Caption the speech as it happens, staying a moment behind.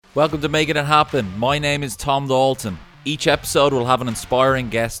Welcome to Making It Happen. My name is Tom Dalton. Each episode will have an inspiring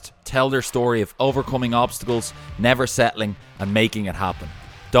guest tell their story of overcoming obstacles, never settling, and making it happen.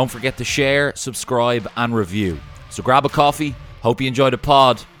 Don't forget to share, subscribe, and review. So grab a coffee. Hope you enjoy the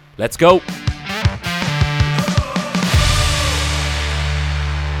pod. Let's go.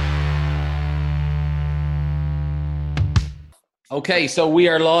 Okay, so we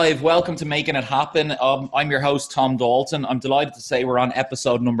are live. Welcome to Making It Happen. I'm your host, Tom Dalton. I'm delighted to say we're on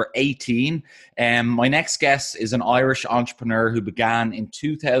episode number 18. My next guest is an Irish entrepreneur who began in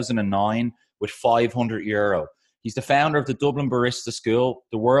 2009 with €500. He's the founder of the Dublin Barista School,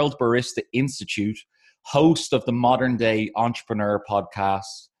 the World Barista Institute, host of the Modern Day Entrepreneur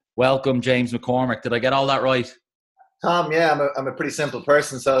podcast. Welcome, James McCormick. Did I get all that right? Tom, yeah, I'm a pretty simple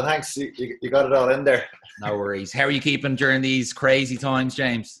person, so thanks. You got it all in there. No worries. How are you keeping during these crazy times,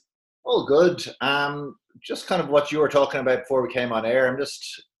 James? All good. Just kind of what you were talking about before we came on air. I'm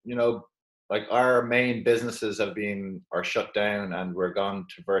just, like our main businesses are shut down and we're gone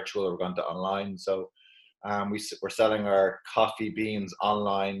to virtual or we're gone to online. So we're selling our coffee beans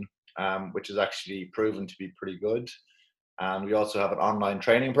online, which is actually proven to be pretty good. And we also have an online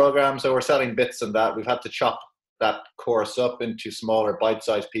training program. So we're selling bits and that. We've had to chop that course up into smaller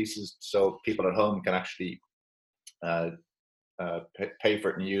bite-sized pieces so people at home can actually pay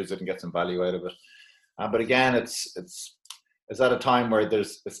for it and use it and get some value out of it. But again, it's at a time where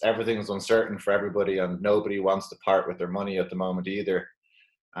everything's uncertain for everybody and nobody wants to part with their money at the moment either.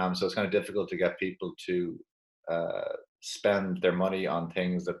 So it's kind of difficult to get people to spend their money on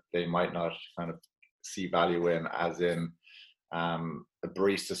things that they might not kind of see value in, as in a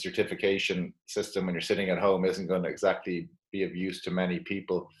barista certification system when you're sitting at home isn't going to exactly be of use to many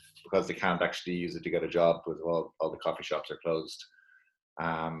people because they can't actually use it to get a job because all the coffee shops are closed.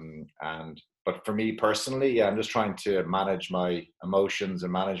 But for me personally, yeah, I'm just trying to manage my emotions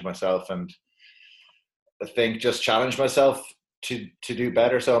and manage myself, and I think just challenge myself to do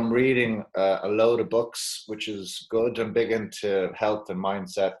better. So I'm reading a load of books, which is good. I'm big into health and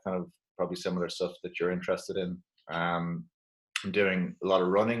mindset, kind of probably similar stuff that you're interested in. I'm doing a lot of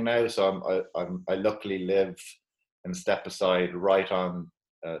running now, so I luckily live in Stepaside, right on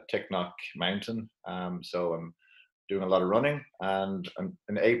Ticknock Mountain. So I'm doing a lot of running, and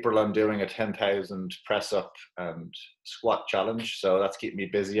in April I'm doing a 10,000 press up and squat challenge. So that's keeping me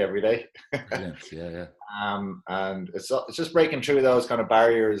busy every day. Yeah. And it's just breaking through those kind of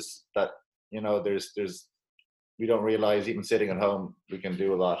barriers that there's we don't realize. Even sitting at home, we can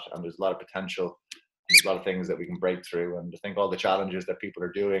do a lot, and there's a lot of potential. There's a lot of things that we can break through, and I think all the challenges that people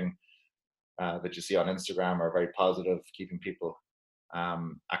are doing that you see on Instagram are very positive, keeping people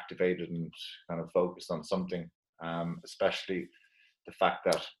activated and kind of focused on something, especially the fact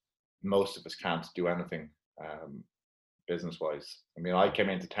that most of us can't do anything business-wise. I mean, I came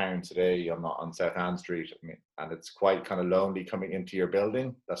into town today. I'm not on South Ann Street, and it's quite kind of lonely coming into your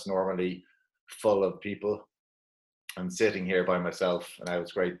building that's normally full of people. I'm sitting here by myself, and now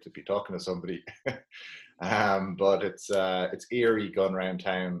it's great to be talking to somebody. But it's eerie going around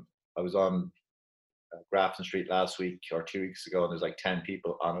town. I was on Grafton Street last week or 2 weeks ago, and there's like 10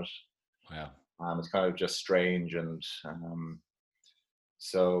 people on it. Wow. It's kind of just strange, and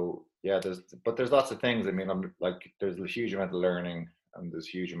so yeah. There's lots of things. I mean, I'm like, there's a huge amount of learning, and there's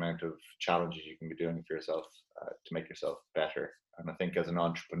a huge amount of challenges you can be doing for yourself to make yourself better. And I think as an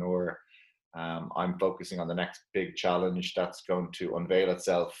entrepreneur, I'm focusing on the next big challenge that's going to unveil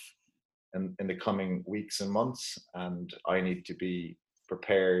itself in the coming weeks and months. And I need to be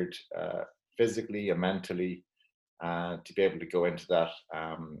prepared physically and mentally to be able to go into that.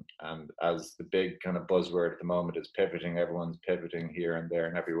 And as the big kind of buzzword at the moment is pivoting, everyone's pivoting here and there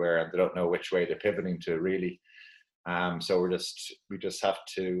and everywhere, and they don't know which way they're pivoting to really. So we just have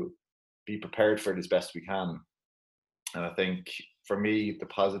to be prepared for it as best we can. And I think for me, the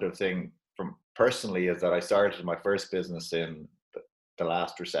positive thing personally is that I started my first business in the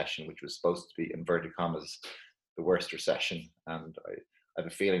last recession, which was supposed to be, inverted commas, the worst recession. And I have a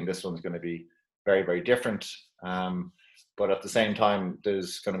feeling this one's going to be very, very different. But at the same time,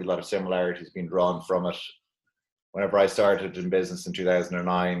 there's going to be a lot of similarities being drawn from it. Whenever I started in business in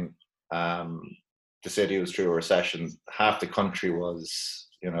 2009, the city was through a recession. Half the country was,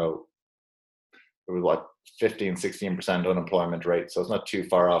 it was what, 15-16% unemployment rate. So it's not too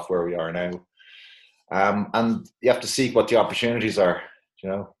far off where we are now. And you have to seek what the opportunities are,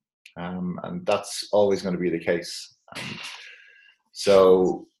 and that's always going to be the case.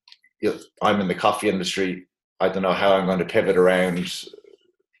 So I'm in the coffee industry. I don't know how I'm going to pivot around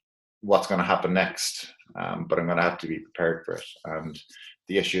what's going to happen next, but I'm going to have to be prepared for it. And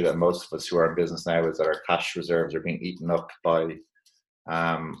the issue that most of us who are in business now is that our cash reserves are being eaten up by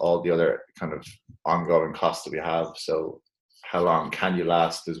all the other kind of ongoing costs that we have. So how long can you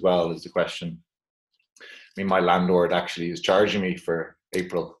last as well is the question. I mean, my landlord actually is charging me for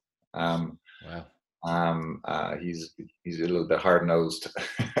April. Wow. He's a little bit hard nosed.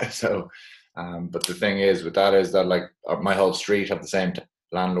 So, but the thing is with that is that like my whole street have the same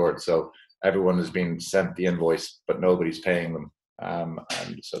landlord. So everyone has been sent the invoice, but nobody's paying them. And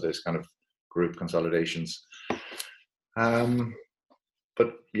so there's kind of group consolidations.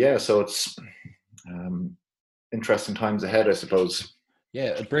 But yeah, so it's interesting times ahead, I suppose.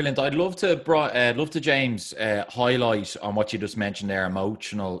 Yeah, brilliant. I'd love to James, highlight on what you just mentioned there,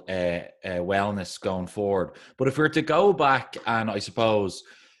 emotional wellness going forward. But if we were to go back and I suppose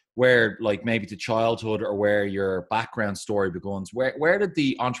where like maybe to childhood or where your background story begins, where did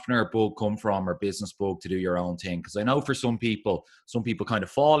the entrepreneur bug come from or business bug to do your own thing? Because I know for some people kind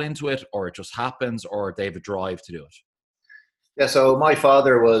of fall into it or it just happens or they have a drive to do it. Yeah, so my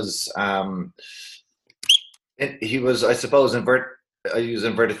father was, he was, I suppose, I use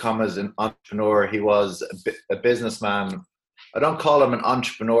inverted commas, an entrepreneur. He was a businessman. I don't call him an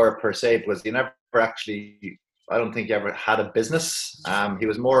entrepreneur per se because he never actually, I don't think he ever had a business. He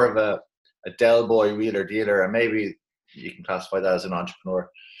was more of a Del Boy wheeler dealer, and maybe you can classify that as an entrepreneur.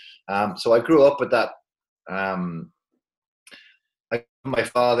 So I grew up with that. My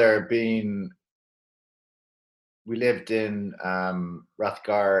father being, we lived in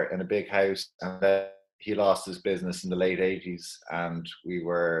Rathgar in a big house, and he lost his business in the late 80s, and we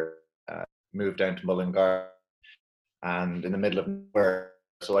were moved down to Mullingar and in the middle of nowhere.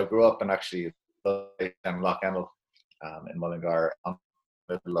 So I grew up in actually Lough in Mullingar, in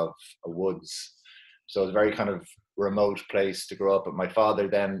the middle of a woods. So it was a very kind of remote place to grow up. But my father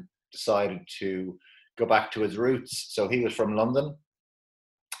then decided to go back to his roots. So he was from London,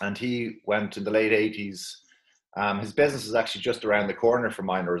 and he went in the late 80s. His business is actually just around the corner from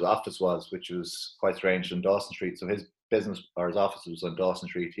mine, or his office was, which was quite strange, on Dawson Street. So his business or his office was on Dawson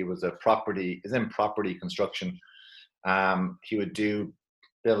Street. He was in property construction. He would do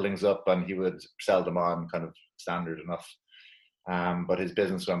buildings up and he would sell them on, kind of standard enough. But his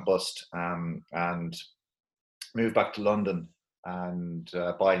business went bust, and moved back to London and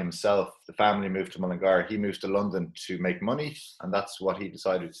by himself. The family moved to Mullingar. He moved to London to make money, and that's what he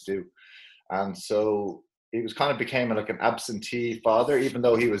decided to do. And so he was kind of became like an absentee father, even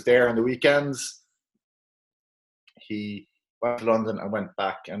though he was there on the weekends. He went to London and went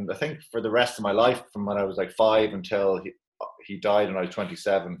back. And I think for the rest of my life, from when I was like 5 until he died when I was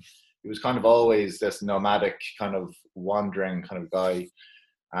 27, he was kind of always this nomadic kind of wandering kind of guy.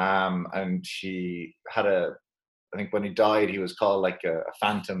 And he had I think when he died, he was called like a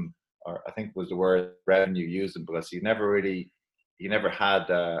phantom, or I think was the word revenue used him, because he never had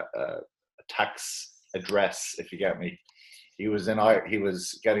a tax address, if you get me. He was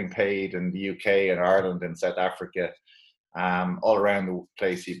getting paid in the UK and Ireland and South Africa, all around the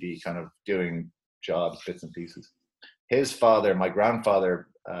place. He'd be kind of doing jobs, bits and pieces. His father, my grandfather,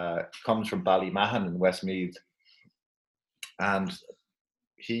 comes from Ballymahon in Westmeath, and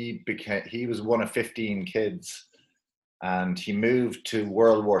he was one of 15 kids, and he moved to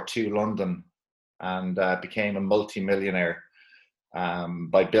World War II London and became a multi-millionaire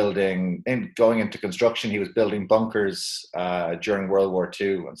by going into construction. He was building bunkers during World War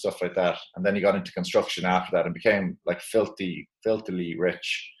II and stuff like that. And then he got into construction after that and became like filthily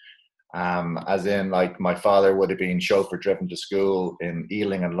rich. As in, like, my father would have been chauffeur driven to school in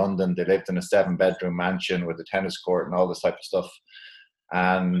Ealing in London. They lived in a 7-bedroom mansion with a tennis court and all this type of stuff.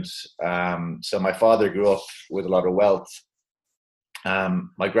 And so my father grew up with a lot of wealth.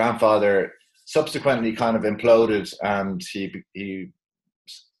 My grandfather subsequently kind of imploded, and he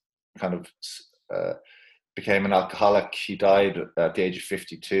kind of became an alcoholic. He died at the age of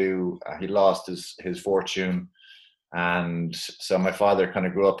 52. He lost his fortune. And so my father kind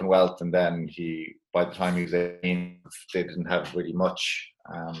of grew up in wealth, and then by the time he was 18, they didn't have really much.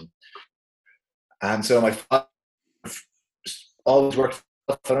 And so my father always worked.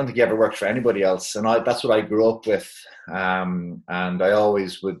 I don't think he ever worked for anybody else, and that's what I grew up with. And I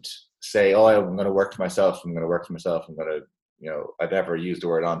always would say, "Oh, I'm going to work for myself. I'm going to work for myself. I'm going to, I never used the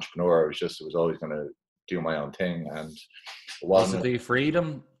word entrepreneur. It was always going to do my own thing." And was it the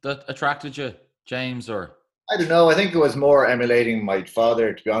freedom that attracted you, James, or? I don't know. I think it was more emulating my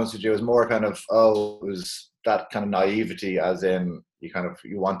father, to be honest with you. It was more kind of, it was that kind of naivety, as in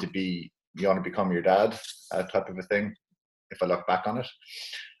you want to become your dad, type of a thing, if I look back on it.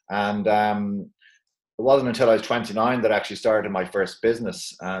 And it wasn't until I was 29 that I actually started my first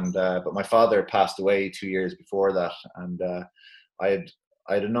business. And but my father passed away 2 years before that, and I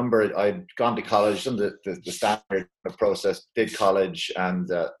I had a number. I'd gone to college, done the standard process, did college and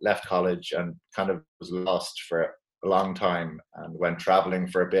left college, and kind of was lost for a long time, and went traveling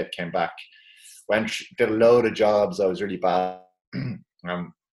for a bit, came back, did a load of jobs. I was really bad.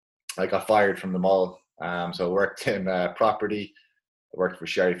 I got fired from them all. So I worked in property. I worked for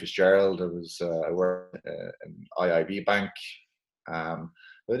Sherry Fitzgerald. I worked in IIB Bank. I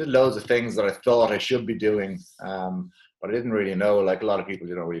did loads of things that I thought I should be doing, but I didn't really know. Like a lot of people,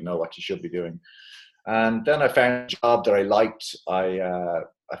 you don't really know what you should be doing. And then I found a job that I liked. A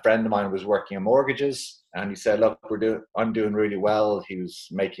friend of mine was working in mortgages, and he said, "Look, I'm doing really well." He was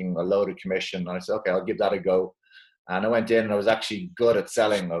making a load of commission, and I said, "Okay, I'll give that a go." And I went in, and I was actually good at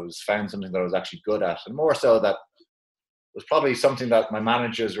selling. Found something that I was actually good at, and more so that was probably something that my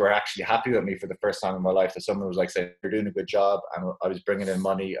managers were actually happy with me for the first time in my life, that someone was like saying, "You're doing a good job." And I was bringing in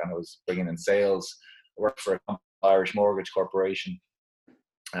money, and I was bringing in sales. I worked for a Irish Mortgage Corporation,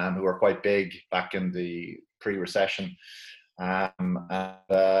 who were quite big back in the pre-recession.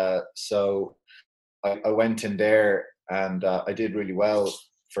 So I went in there, and I did really well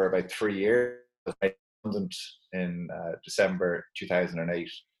for about 3 years. I was made redundant in December 2008.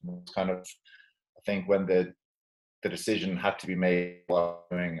 It was kind of, I think, when the decision had to be made what I was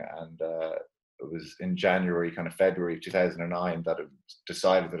doing, and it was in January, kind of February 2009, that it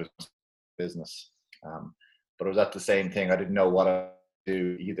decided that it was business. But it was at the same thing. I didn't know what I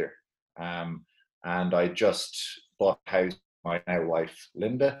do either. And I just bought a house with my now wife,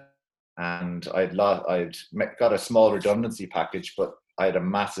 Linda, and I'd got a small redundancy package, but I had a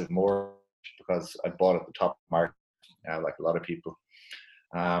massive mortgage because I bought at the top market, like a lot of people.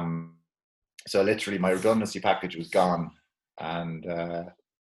 So literally my redundancy package was gone. And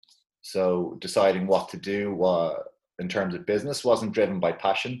so deciding what to do in terms of business wasn't driven by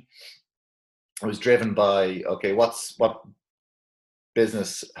passion. It was driven by, okay, what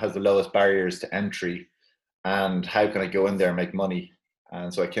business has the lowest barriers to entry, and how can I go in there and make money?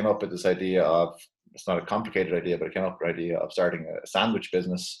 And so I came up with this idea of, it's not a complicated idea, but I came up with the idea of starting a sandwich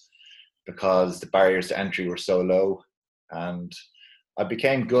business, because the barriers to entry were so low. And I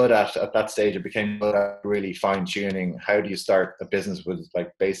became good at that stage, I became good at really fine tuning, how do you start a business with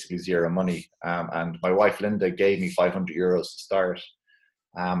like basically zero money? And my wife, Linda, gave me 500 euros to start.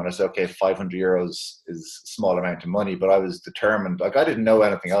 And I said, okay, 500 euros is a small amount of money, but I was determined. Like, I didn't know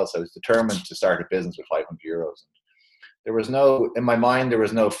anything else. I was determined to start a business with 500 euros. There was in my mind, there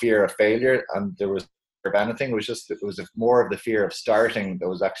was no fear of failure, and there was fear of anything. It was more of the fear of starting that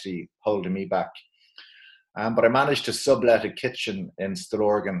was actually holding me back. But I managed to sublet a kitchen in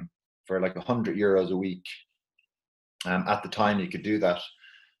Stillorgan for like 100 euros a week. At the time, you could do that.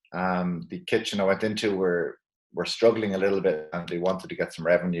 The kitchen I went into were struggling a little bit, and they wanted to get some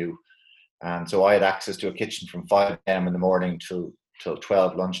revenue. And so I had access to a kitchen from 5 a.m. in the morning till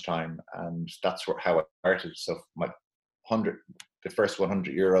 12 lunchtime. And that's how I started. So the first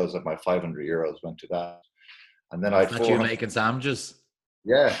 100 euros of my 500 euros went to that. And then I had you making sandwiches.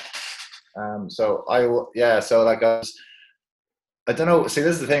 Yeah. So I don't know. See,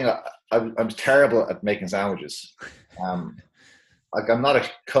 this is the thing. I'm terrible at making sandwiches. Like, I'm not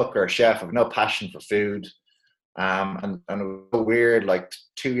a cook or a chef. I've no passion for food. And it was weird. Like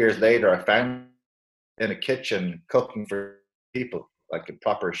 2 years later, I found in a kitchen cooking for people, like a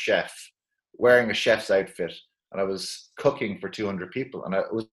proper chef, wearing a chef's outfit, and I was cooking for 200 people. And it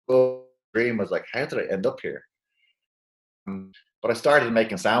was a dream. Was like, how did I end up here? But I started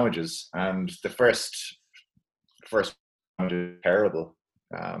making sandwiches, and the first was terrible.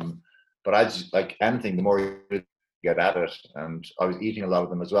 But I just, like anything, the more you get at it, and I was eating a lot of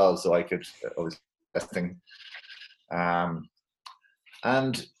them as well, so I was testing.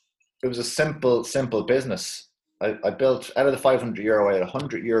 And it was a simple business. I built, out of the 500 euro, I had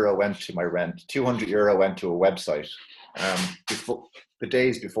 100 euro went to my rent, 200 euro went to a website. Before, the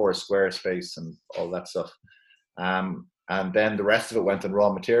days before Squarespace and all that stuff. And then the rest of it went on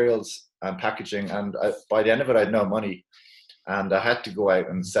raw materials and packaging. And by the end of it, I had no money, and I had to go out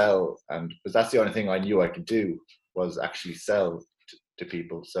and sell. And because that's the only thing I knew I could do, was actually sell to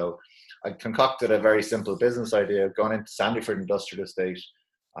people. So I concocted a very simple business idea, going into Sandyford Industrial Estate.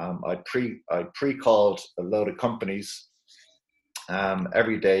 I pre-called a load of companies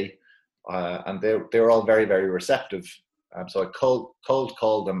every day, and they were all very, very receptive. So I cold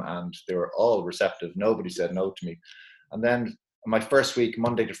called them, and they were all receptive. Nobody said no to me. And then my first week,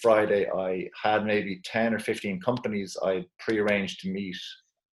 Monday to Friday, I had maybe 10 or 15 companies I prearranged to meet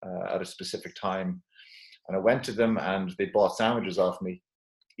at a specific time. And I went to them, and they bought sandwiches off me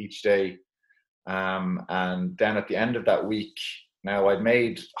each day. And then at the end of that week, Now, I'd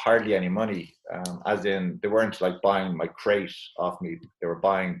made hardly any money, as in they weren't like buying my crate off me. They were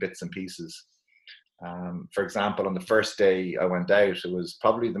buying bits and pieces. For example, on the first day I went out, it was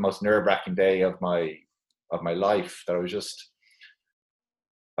probably the most nerve-wracking day of my life. That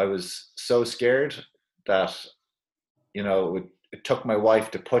I was so scared that, you know, it took my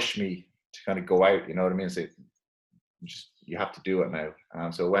wife to push me to kind of go out. You know what I mean? Say, just you have to do it now.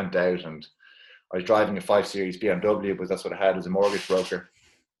 So I went out, and I was driving a 5 Series BMW because that's what I had as a mortgage broker.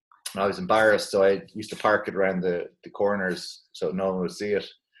 And I was embarrassed, so I used to park it around the corners so no one would see it.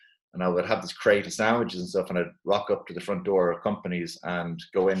 And I would have this crate of sandwiches and stuff, and I'd rock up to the front door of companies and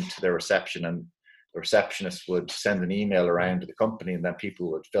go into their reception, and the receptionist would send an email around to the company, and then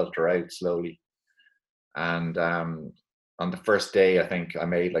people would filter out slowly. And on the first day, I think I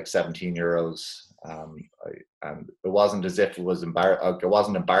made like 17 euros. And it wasn't as if it was I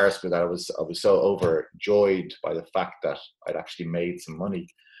wasn't embarrassed with that. I was so overjoyed by the fact that I'd actually made some money.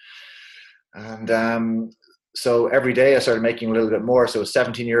 And so every day I started making a little bit more. So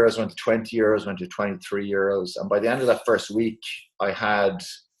 17 euros went to 20 euros, went to 23 euros. And by the end of that first week, I had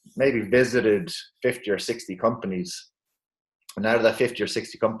maybe visited 50 or 60 companies. And out of that 50 or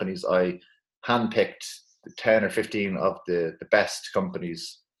 60 companies, I handpicked 10 or 15 of the best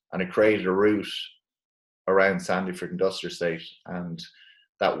companies, and I created a route around Sandyford Industrial Estate, and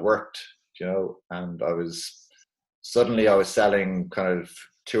that worked, you know. And I was selling kind of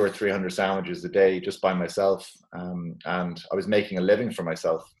 200 or 300 sandwiches a day just by myself, and I was making a living for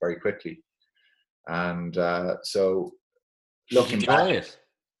myself very quickly. And so looking back,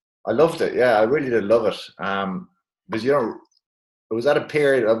 I loved it. Yeah, I really did love it. Because, you know, it was at a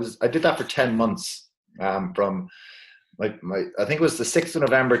period, I did that for 10 months. From I think it was the 6th of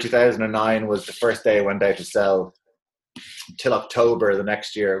November 2009 was the first day I went out to sell, till October the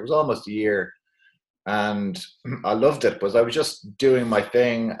next year. It was almost a year, and I loved it because I was just doing my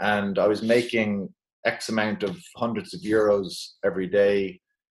thing, and I was making X amount of hundreds of euros every day.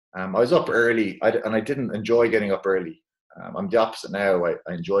 I was up early, and I didn't enjoy getting up early. I'm the opposite now. I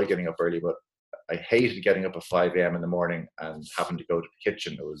enjoy getting up early, but I hated getting up at 5 a.m. in the morning and having to go to the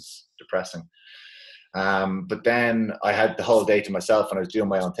kitchen. It was depressing. But then I had the whole day to myself, and I was doing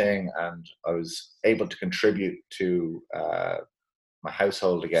my own thing, and I was able to contribute to my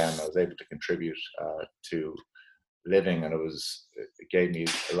household again. I was able to contribute to living, and it gave me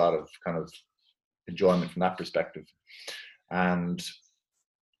a lot of kind of enjoyment from that perspective. And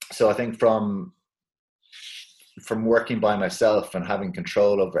so I think from working by myself and having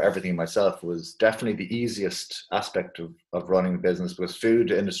control over everything myself was definitely the easiest aspect of running a business, because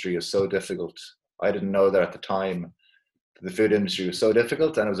food industry is so difficult. I didn't know that at the time. The food industry was so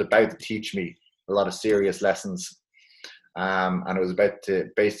difficult, and it was about to teach me a lot of serious lessons. And it was about to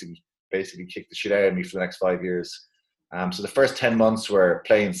basically kick the shit out of me for the next 5 years. So the first 10 months were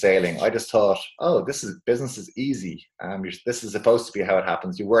plain sailing. I just thought, oh, business is easy. This is supposed to be how it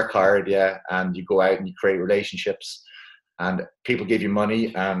happens. You work hard, yeah, and you go out and you create relationships, and people give you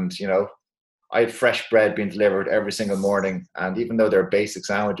money. And, you know, I had fresh bread being delivered every single morning, and even though they're basic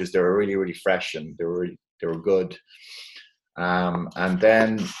sandwiches, they were really, really fresh, and they were good. And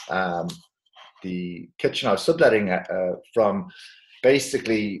then the kitchen I was subletting from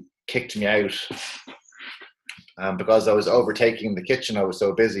basically kicked me out because I was overtaking the kitchen. I was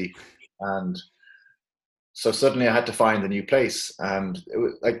so busy, and so suddenly I had to find a new place. And it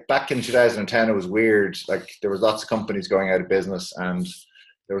was like back in 2010, it was weird. Like there was lots of companies going out of business, and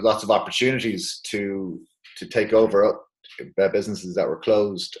there was lots of opportunities to take over businesses that were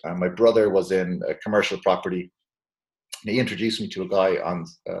closed. My brother was in a commercial property, and he introduced me to a guy on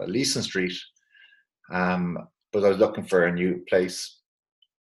Leeson Street, but I was looking for a new place.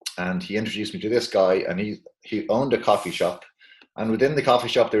 And he introduced me to this guy, and he owned a coffee shop. And within the coffee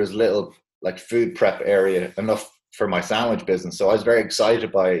shop, there was a little like food prep area, enough for my sandwich business. So I was very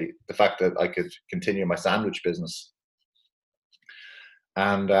excited by the fact that I could continue my sandwich business.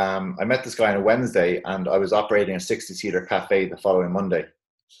 And I met this guy on a Wednesday, and I was operating a 60-seater cafe the following Monday.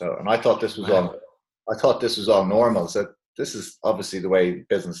 So, and I thought this was all normal. So this is obviously the way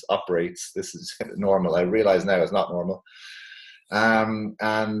business operates. This is normal. I realize now it's not normal.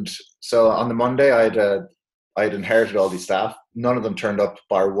 And so on the Monday, I'd inherited all these staff. None of them turned up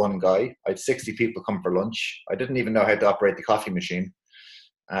bar one guy. I had 60 people come for lunch. I didn't even know how to operate the coffee machine,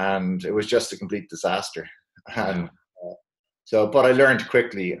 and it was just a complete disaster. And but I learned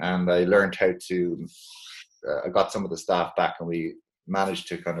quickly, and I learned how to. I got some of the staff back, and we managed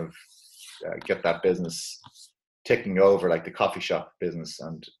to kind of get that business ticking over, like the coffee shop business.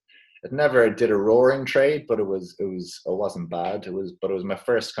 And it never did a roaring trade, but it wasn't bad. It was my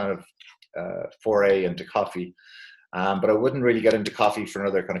first kind of foray into coffee. But I wouldn't really get into coffee for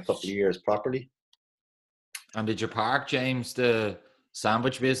another kind of couple of years properly. And did you park, James, the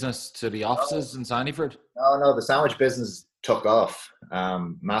sandwich business to the offices in Sandyford? No, the sandwich business took off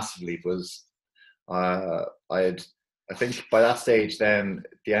massively. It was I think by that stage, then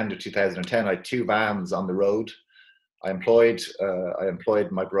at the end of 2010, I had 2 vans on the road. I employed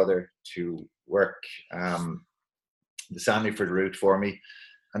my brother to work the Sandyford route for me.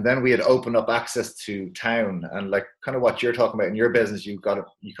 And then we had opened up access to town, and like kind of what you're talking about in your business, you kind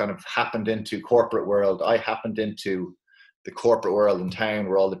of happened into corporate world. I happened into the corporate world in town,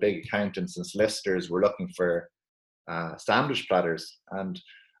 where all the big accountants and solicitors were looking for sandwich platters. And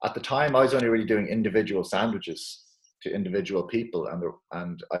at the time, I was only really doing individual sandwiches to individual people,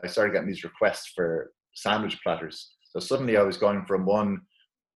 and I started getting these requests for sandwich platters. So suddenly, I was going from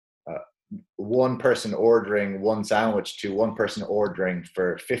one person ordering one sandwich to one person ordering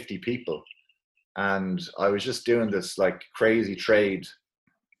for 50 people. And I was just doing this like crazy trade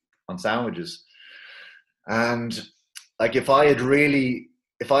on sandwiches. And like, it's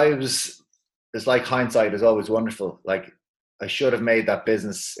like hindsight is always wonderful. Like, I should have made that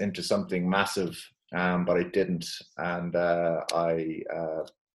business into something massive, but I didn't. And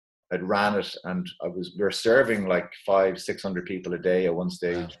I'd ran it, and we were serving like 500-600 people a day at one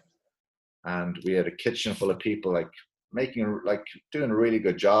stage. Wow. And we had a kitchen full of people doing a really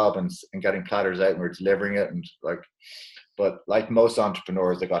good job and getting platters out, and we were delivering it. And but like most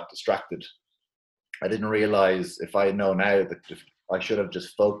entrepreneurs, I got distracted. I didn't realize, if I know now, that I should have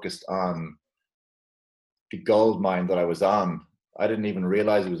just focused on the gold mine that I was on. I didn't even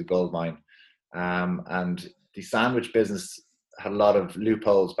realize it was a gold mine. And the sandwich business had a lot of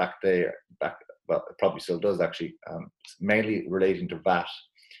loopholes back there. Well, it probably still does actually, mainly relating to VAT.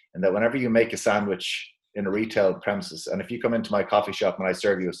 And that whenever you make a sandwich in a retail premises, and if you come into my coffee shop and I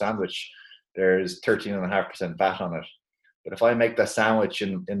serve you a sandwich, there's 13.5% VAT on it. But if I make that sandwich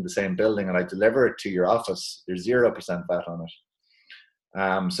in the same building and I deliver it to your office, there's 0% VAT on it.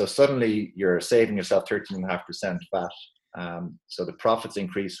 So suddenly you're saving yourself 13.5% VAT. So the profits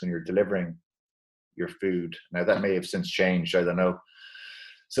increase when you're delivering your food. Now that may have since changed, I don't know.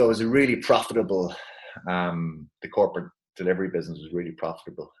 So it was a really profitable, the corporate delivery business was really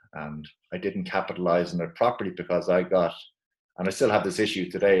profitable, and I didn't capitalize on it properly because I still have this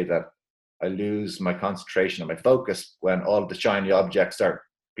issue today, that I lose my concentration and my focus when all of the shiny objects start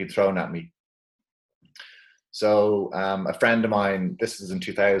being thrown at me. So a friend of mine, this is in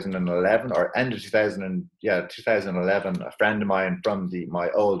 2011 or end of 2011, a friend of mine from my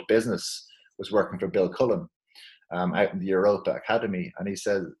old business was working for Bill Cullen out in the Europa Academy. And he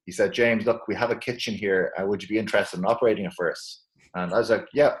said, James, look, we have a kitchen here. Would you be interested in operating it for us? And I was like,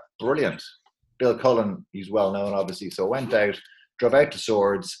 yeah, brilliant. Bill Cullen, he's well known, obviously. So I went out, drove out to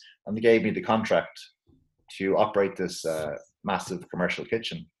Swords, and they gave me the contract to operate this massive commercial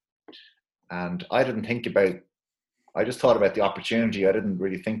kitchen. And I just thought about the opportunity. I didn't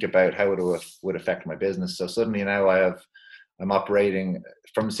really think about how it would affect my business. So suddenly now I'm operating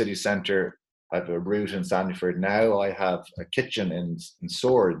from the city centre. I have a route in Sandyford now. I have a kitchen in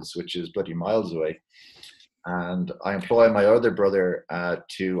Swords, which is bloody miles away. And I employ my other brother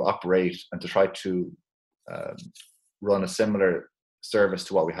to operate and to try to run a similar service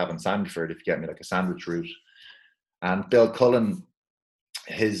to what we have in Sandyford, if you get me, like a sandwich route. And Bill Cullen,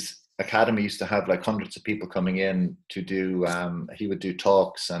 his academy used to have like hundreds of people coming in to do, he would do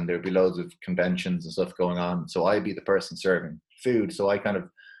talks, and there'd be loads of conventions and stuff going on. So I'd be the person serving food. So I kind of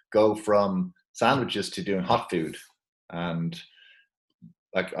go from sandwiches to doing hot food. And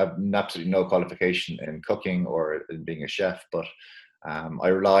like, I've absolutely no qualification in cooking or in being a chef, but I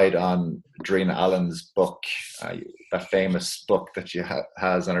relied on Drina Allen's book, that famous book that she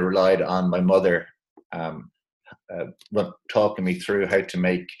has, and I relied on my mother talking me through how to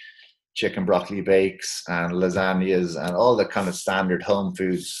make chicken broccoli bakes and lasagnas and all the kind of standard home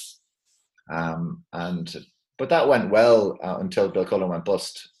foods. But that went well until Bill Cullen went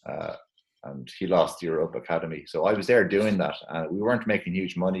bust, and he lost the Europa Academy. So I was there doing that. We weren't making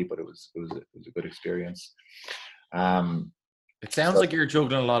huge money, but it was a good experience. It sounds like you're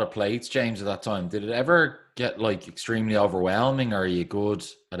juggling a lot of plates, James, at that time. Did it ever get like extremely overwhelming, or are you good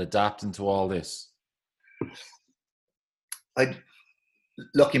at adapting to all this?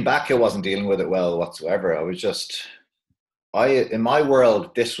 Looking back, I wasn't dealing with it well whatsoever. In my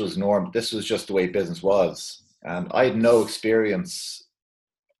world, this was norm. This was just the way business was. And I had no experience.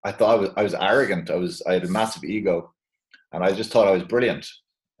 I thought I was arrogant. I had a massive ego, and I just thought I was brilliant.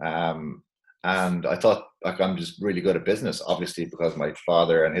 And I thought, like, I'm just really good at business, obviously, because my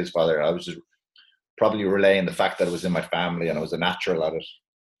father and his father, I was just probably relaying the fact that it was in my family and I was a natural at it.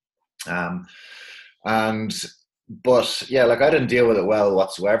 And But yeah, like I didn't deal with it well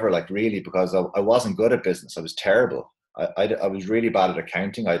whatsoever, like really, because I wasn't good at business. I was terrible. I was really bad at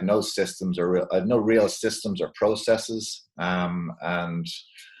accounting. I had no systems I had no real systems or processes. And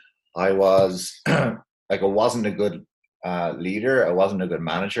I was like, I wasn't a good leader. I wasn't a good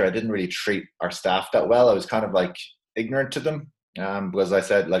manager. I didn't really treat our staff that well. I was kind of like ignorant to them, because I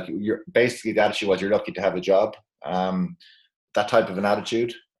said, like, you're basically, the attitude was, you're lucky to have a job. That type of an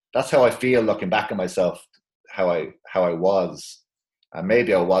attitude. That's how I feel looking back at myself, how I was.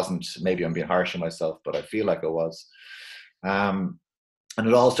 Maybe I wasn't. Maybe I'm being harsh on myself, but I feel like I was. Um, and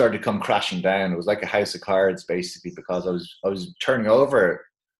it all started to come crashing down. It was like a house of cards, basically, because I was turning over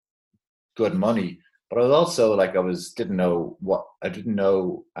good money, but I was also like, I didn't know what I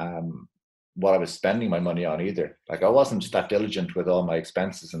was spending my money on either. Like I wasn't that diligent with all my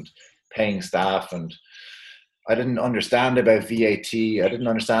expenses and paying staff, and I didn't understand about VAT. I didn't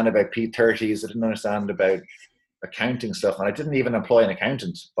understand about P30s. I didn't understand about accounting stuff, and I didn't even employ an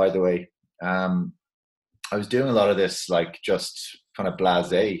accountant, by the way. Um, I was doing a lot of this, like, just kind of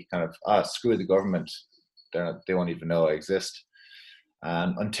blasé, kind of, screw the government. They won't even know I exist.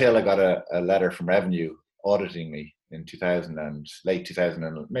 And until I got a letter from Revenue auditing me in 2000 and late 2000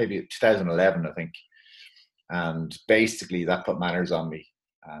 and maybe 2011, I think. And basically that put manners on me.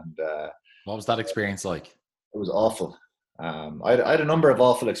 And What was that experience like? it was awful. I had a number of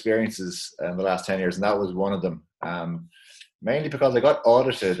awful experiences in the last 10 years, and that was one of them. Mainly because I got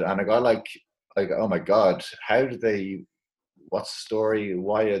audited, and I got like, oh my God, what's the story?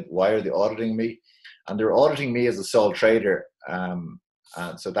 Why are they auditing me? And they're auditing me as a sole trader. And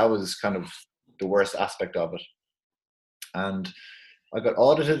so that was kind of the worst aspect of it. And I got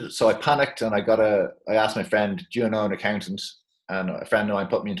audited, so I panicked, and I asked my friend, do you know an accountant? And a friend of mine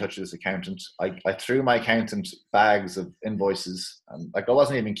put me in touch with this accountant. I threw my accountant bags of invoices, and like I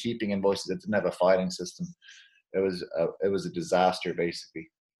wasn't even keeping invoices. It didn't have a filing system. It was a disaster, basically.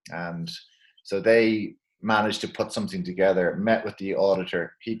 And so they managed to put something together, met with the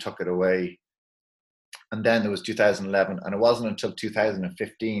auditor, he took it away. And then there was 2011, and it wasn't until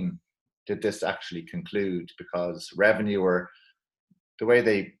 2015 did this actually conclude, because Revenue, were the way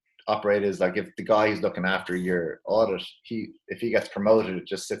they operate is like, if the guy who's looking after your audit, if he gets promoted, it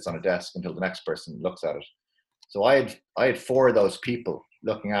just sits on a desk until the next person looks at it. So I had four of those people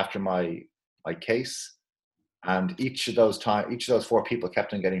looking after my case, and each of those four people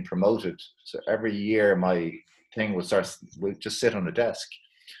kept on getting promoted. So every year my thing would just sit on a desk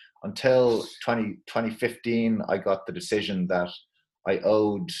until 2015. I got the decision that I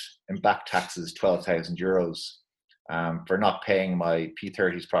owed in back taxes 12,000 euros for not paying my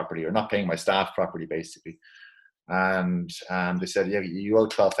P30s properly, or not paying my staff properly, basically. And they said, yeah, you owe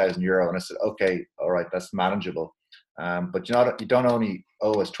 12,000 euro. And I said, okay, all right, that's manageable. But you don't only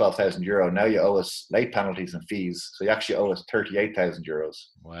owe us 12,000 euro. Now you owe us late penalties and fees. So you actually owe us 38,000 euros.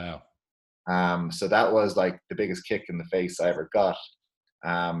 Wow. So that was like the biggest kick in the face I ever got.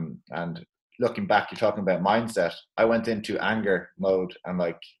 And looking back, you're talking about mindset. I went into anger mode, and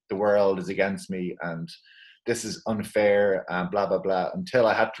like, the world is against me, and this is unfair, and blah, blah, blah, until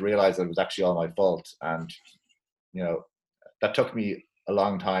I had to realize that it was actually all my fault. And, that took me a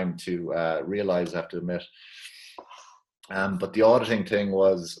long time to realize, I have to admit. But the auditing thing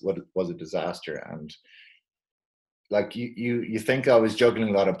was a disaster. And like, you think I was juggling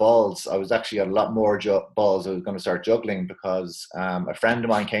a lot of balls. I was actually a lot more balls I was going to start juggling, because a friend of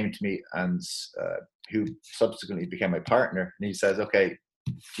mine came to me, and who subsequently became my partner, and he says, okay,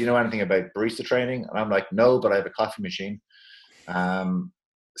 do you know anything about barista training? And I'm like, no, but I have a coffee machine.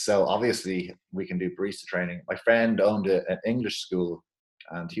 So obviously we can do barista training. My friend owned an English school,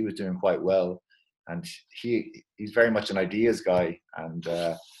 and he was doing quite well. And he's very much an ideas guy. And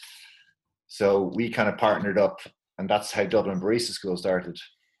so we kind of partnered up, and that's how Dublin Barista School started.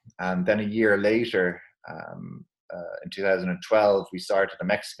 And then a year later, in 2012, we started a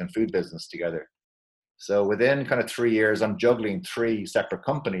Mexican food business together. So within kind of 3 years, I'm juggling 3 separate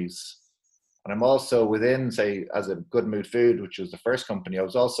companies. And I'm also within, say, as a Good Mood Food, which was the first company, I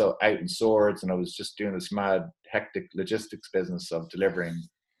was also out in Swords, and I was just doing this mad, hectic logistics business of delivering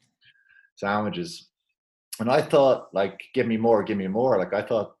sandwiches. And I thought, like, give me more, give me more. Like, I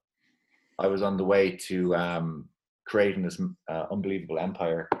thought I was on the way to creating this unbelievable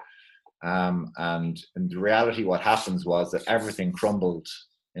empire. And in reality, what happens was that everything crumbled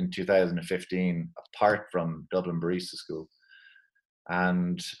in 2015, apart from Dublin Barista School.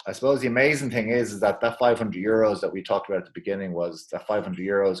 And I suppose the amazing thing is that 500 euros that we talked about at the beginning, was that 500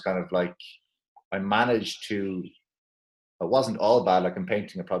 euros kind of like, I managed to, it wasn't all bad. Like, I'm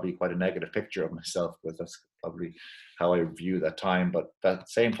painting probably quite a negative picture of myself, but that's probably how I view that time. But that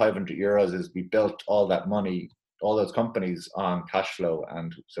same 500 euros is, we built all that money all those companies on cash flow.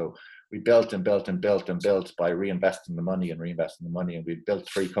 And so we built and built and built and built by reinvesting the money and reinvesting the money. And we built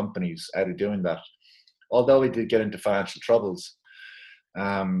 3 companies out of doing that. Although we did get into financial troubles,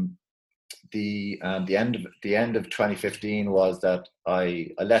 the end of 2015 was that I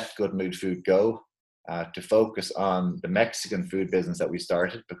let Good Mood Food go to focus on the Mexican food business that we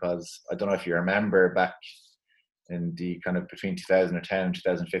started, because I don't know if you remember back in the kind of between 2010 and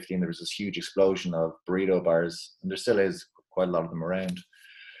 2015, there was this huge explosion of burrito bars, and there still is quite a lot of them around.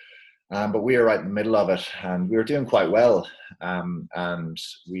 But we were right in the middle of it, and we were doing quite well. And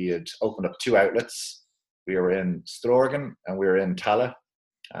we had opened up 2 outlets. We were in Stillorgan and we were in Tallaght.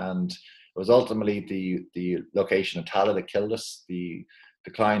 And it was ultimately the location of Tallaght that killed us. The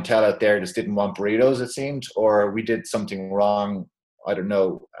clientele out there just didn't want burritos, it seemed, or we did something wrong. I don't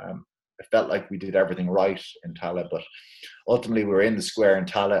know. It felt like we did everything right in Tallaght, but ultimately we were in the square in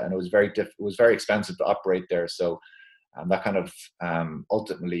Tallaght, and it was very expensive to operate there. So that kind of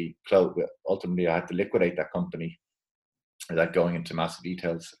ultimately closed. Ultimately, I had to liquidate that company, without going into massive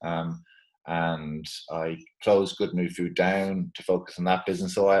details. And I closed Good Mood Food down to focus on that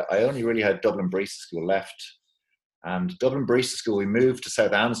business. So I only really had Dublin Barista School left. And Dublin Barista School, we moved to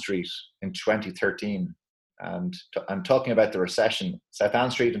South Anne Street in 2013. And I'm talking about the recession. South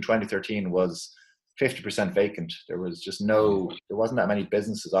Anne Street in 2013 was 50% vacant. There wasn't that many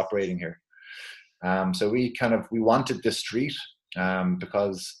businesses operating here. So we wanted this street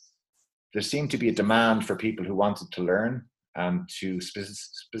because there seemed to be a demand for people who wanted to learn, and to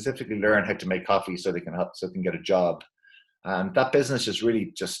specifically learn how to make coffee so they can get a job. And that business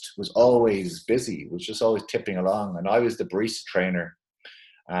just was always busy. It was just always tipping along. And I was the barista trainer.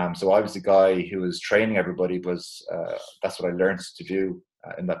 So I was the guy who was training everybody. That's what I learned to do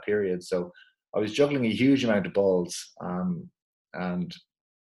in that period. So I was juggling a huge amount of balls. And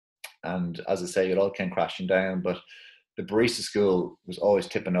as I say, it all came crashing down. But the barista school was always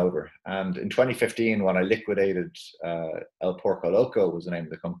tipping over. And in 2015, when I liquidated El Porco Loco was the name of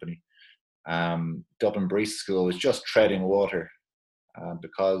the company, Dublin Barista School was just treading water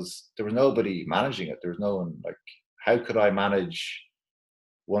because there was nobody managing it. There was no one, like, how could I manage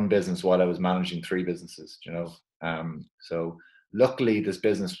one business while I was managing 3 businesses, you know? So luckily this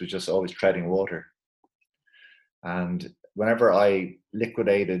business was just always treading water. And whenever I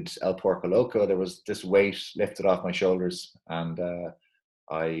liquidated El Porco Loco, there was this weight lifted off my shoulders, and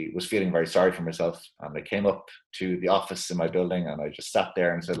I was feeling very sorry for myself. And I came up to the office in my building, and I just sat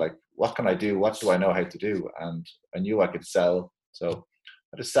there and said, like, what can I do? What do I know how to do? And I knew I could sell. So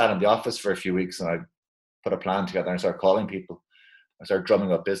I just sat in the office for a few weeks, and I put a plan together and started calling people. I started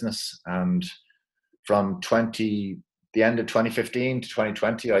drumming up business. And from the end of 2015 to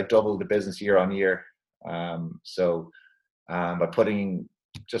 2020, I doubled the business year on year. By putting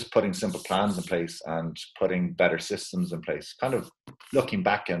simple plans in place and putting better systems in place, kind of looking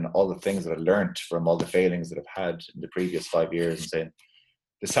back on all the things that I learned from all the failings that I've had in the previous 5 years and saying,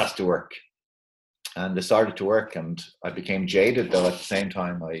 this has to work. And it started to work, and I became jaded, though at the same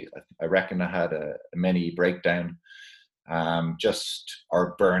time. I reckon I had a mini breakdown,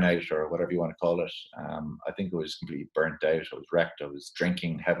 or burnout, or whatever you want to call it. I think I was completely burnt out. I was wrecked. I was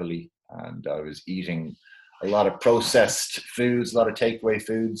drinking heavily, and I was eating a lot of processed foods, a lot of takeaway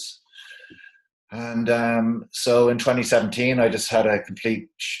foods. And so in 2017, I just had a complete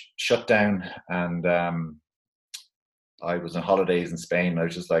shutdown, and I was on holidays in Spain. I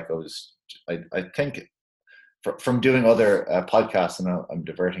was just like, I think from doing other podcasts, and I'm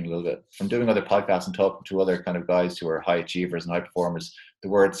diverting a little bit, from doing other podcasts and talking to other kind of guys who are high achievers and high performers, the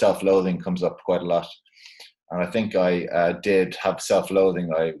word self-loathing comes up quite a lot. And I think I did have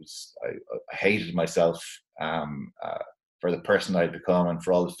self-loathing. I hated myself for the person I'd become and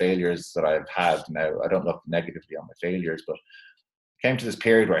for all the failures that I've had. Now, I don't look negatively on my failures, but I came to this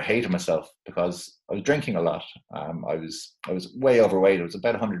period where I hated myself because I was drinking a lot. I was way overweight. I was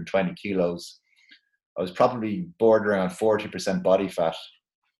about 120 kilos. I was probably bordered around 40% body fat,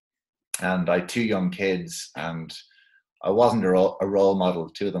 and I had 2 young kids, and I wasn't a role model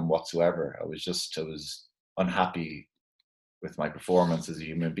to them whatsoever. I was unhappy with my performance as a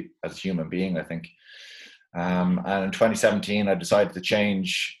human being, I think. And in 2017, I decided to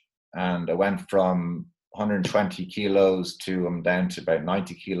change, and I went from 120 kilos to I'm down to about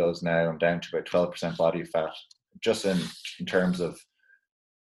 90 kilos now. I'm down to about 12% body fat, just in terms of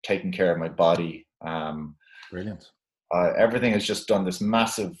taking care of my body. Brilliant. Everything has just done this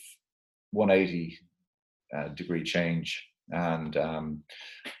massive 180 degree change, and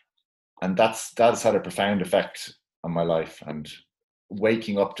that's had a profound effect on my life. And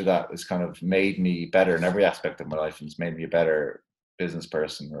waking up to that has kind of made me better in every aspect of my life, and it's made me a better business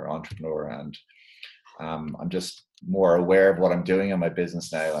person or entrepreneur. And I'm just more aware of what I'm doing in my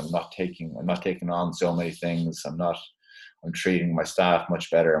business now. I'm not taking on so many things. I'm treating my staff much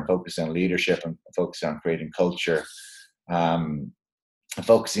better. I'm focusing on leadership. I'm focusing on creating culture. I'm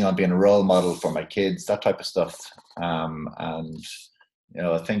focusing on being a role model for my kids, that type of stuff. And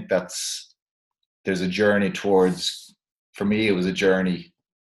I think there's a journey towards, for me, it was a journey,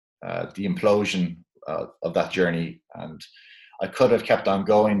 the implosion of that journey. And I could have kept on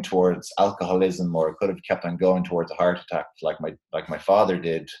going towards alcoholism, or I could have kept on going towards a heart attack like my father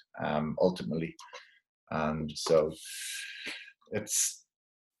did, ultimately. And so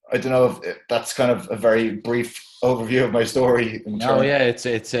I don't know if that's kind of a very brief overview of my story.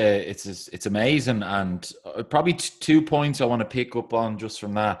 It's amazing, and probably 2 points I want to pick up on just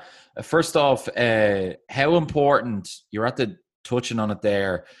from that. First off, how important, you're at the touching on it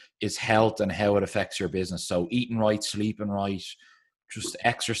there, is health and how it affects your business. So eating right, sleeping right, just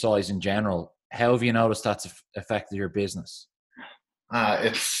exercise in general. How have you noticed that's affected your business?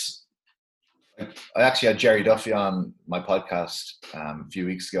 I actually had Jerry Duffy on my podcast a few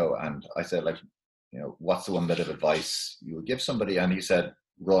weeks ago, and I said, what's the one bit of advice you would give somebody? And he said,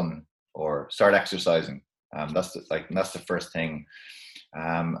 run or start exercising. That's the first thing.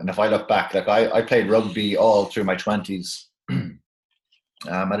 And if I look back, I played rugby all through my 20s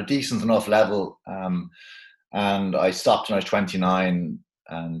at a decent enough level, and I stopped when I was 29,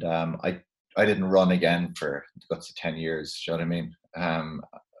 and I didn't run again for the guts of 10 years. Do you know what I mean?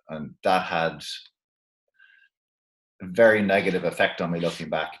 And that had a very negative effect on me looking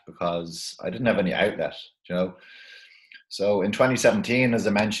back, because I didn't have any outlet, So in 2017, as I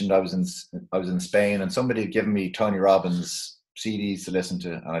mentioned, I was in Spain, and somebody had given me Tony Robbins CDs to listen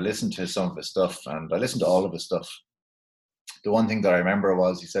to, and I listened to some of his stuff, and I listened to all of his stuff. The one thing that I remember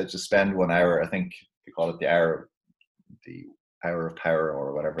was he said, just spend 1 hour. I think they call it the hour of power,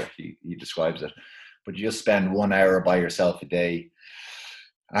 or whatever he describes it. But you just spend 1 hour by yourself a day.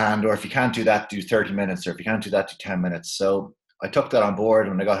 Or if you can't do that, do 30 minutes, or if you can't do that, do 10 minutes. So I took that on board.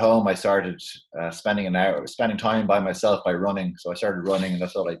 When I got home, I started spending time by myself by running. So I started running, and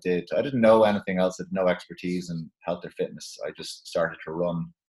that's all I did. I didn't know anything else. I had no expertise in health or fitness. I just started to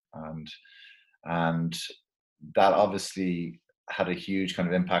run, and that obviously had a huge kind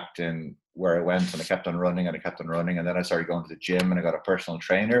of impact in where I went, and I kept on running, and then I started going to the gym, and I got a personal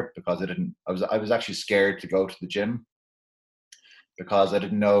trainer, because I was actually scared to go to the gym, because I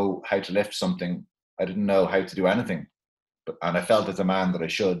didn't know how to lift something. I didn't know how to do anything. And I felt as a man that I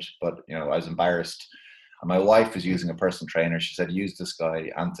should, but I was embarrassed. And my wife was using a personal trainer. She said, use this guy,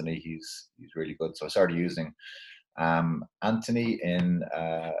 Anthony. He's really good. So I started using Anthony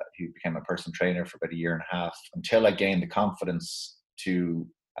he became a personal trainer for about 1.5 years, until I gained the confidence to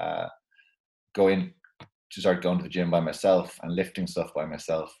start going to the gym by myself and lifting stuff by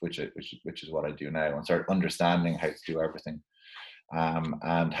myself, which is what I do now, and start understanding how to do everything.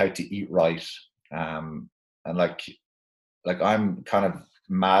 And how to eat right, and I'm kind of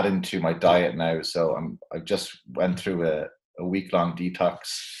mad into my diet now. So I just went through a week-long detox.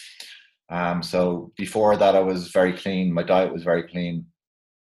 So before that, I was very clean. My diet was very clean.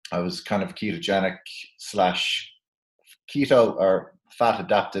 I was kind of ketogenic / keto, or fat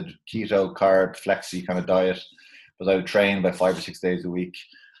adapted keto, carb flexi kind of diet, but I would train about 5 or 6 days a week.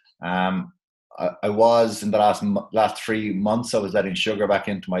 I was, in the last 3 months, I was letting sugar back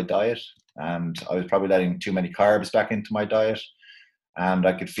into my diet, and I was probably letting too many carbs back into my diet, and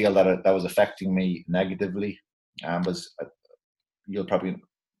I could feel that was affecting me negatively. You'll probably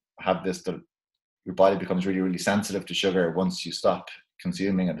have this, that your body becomes really, really sensitive to sugar once you stop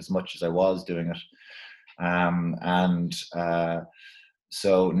consuming it as much as I was doing it.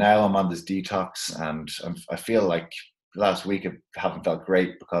 So now I'm on this detox, and I feel like last week I haven't felt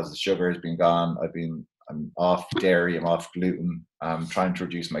great because the sugar has been gone. I'm off dairy, I'm off gluten, I'm trying to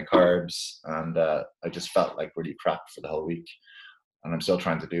reduce my carbs, and I just felt like really crap for the whole week. And I'm still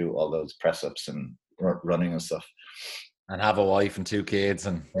trying to do all those press ups and running and stuff. And have a wife and 2 kids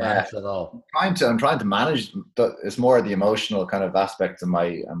and manage it all. I'm trying to manage. It's more the emotional kind of aspect of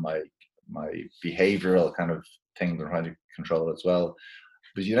my behavioral kind of thing that I'm trying to control as well.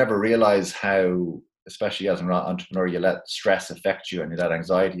 But you never realize how, especially as an entrepreneur, you let stress affect you, and you let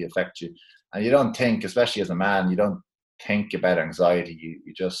anxiety affect you. And you don't think, especially as a man, you don't think about anxiety.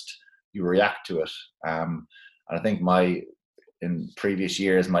 You react to it. And I think in previous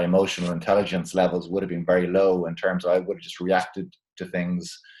years, my emotional intelligence levels would have been very low, in terms of I would have just reacted to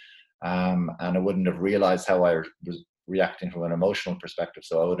things, and I wouldn't have realized how I was reacting from an emotional perspective.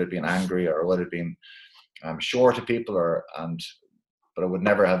 So I would have been angry, or I would have been short to people, but I would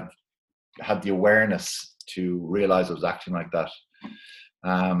never have had the awareness to realize I was acting like that.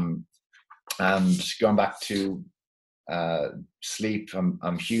 And going back to sleep,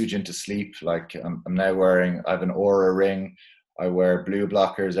 I'm huge into sleep. Like I'm now wearing, I have an Aura ring. I wear blue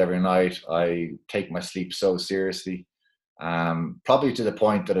blockers every night. I take my sleep so seriously, probably to the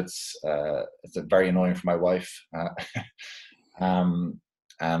point that it's very annoying for my wife. And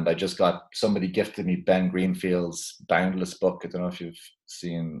I just got, somebody gifted me Ben Greenfield's Boundless book. I don't know if you've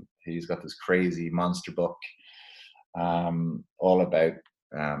seen, he's got this crazy monster book, all about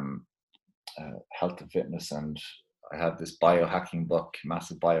health and fitness. And I have this biohacking book,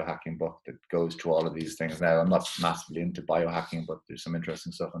 massive biohacking book that goes to all of these things. Now, I'm not massively into biohacking, but there's some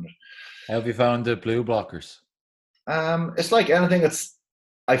interesting stuff in it. How have you found the blue blockers? It's like anything.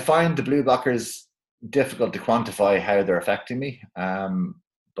 I find the blue blockers difficult to quantify how they're affecting me.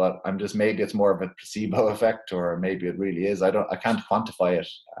 But I'm just, maybe it's more of a placebo effect, or maybe it really is. I can't quantify it,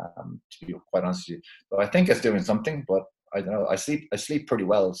 to be quite honest with you. But I think it's doing something. But I don't know. I sleep pretty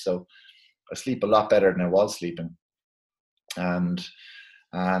well, so I sleep a lot better than I was sleeping, and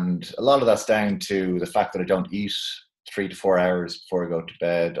a lot of that's down to the fact that I don't eat 3 to 4 hours before I go to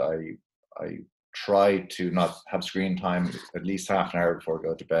bed. I try to not have screen time at least half an hour before I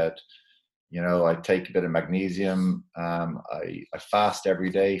go to bed. You know, I take a bit of magnesium. I fast every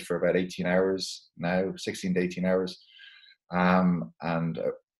day for about 18 hours now, 16 to 18 hours.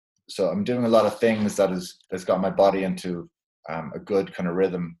 So I'm doing a lot of things that's got my body into a good kind of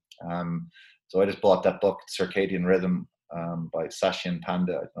rhythm. So I just bought that book, Circadian Rhythm, by Sachin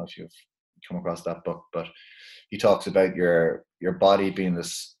Panda. I don't know if you've come across that book, but he talks about your body being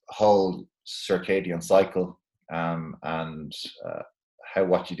this whole circadian cycle, and how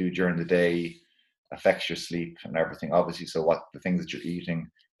what you do during the day affects your sleep and everything, obviously. So what the things that you're eating,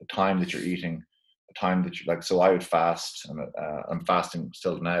 the time that you're eating, the time that you like. So I would fast, and I'm fasting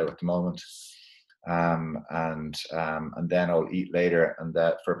still now at the moment, and then I'll eat later, and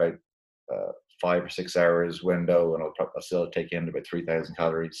that for about 5 or 6 hours window, and I'll still take in about 3,000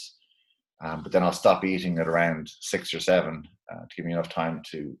 calories. But then I'll stop eating at around 6 or 7 to give me enough time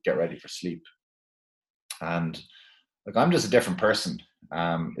to get ready for sleep. And like, I'm just a different person,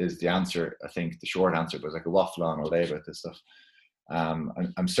 is the answer. I think the short answer was, I could waffle on all day about this stuff.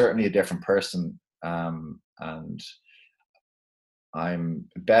 I'm certainly a different person, and I'm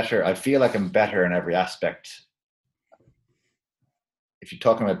better. I feel like I'm better in every aspect. If you're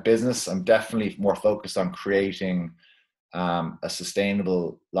talking about business, I'm definitely more focused on creating a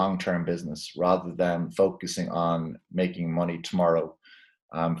sustainable long-term business rather than focusing on making money tomorrow.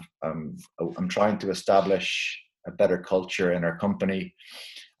 I'm trying to establish a better culture in our company,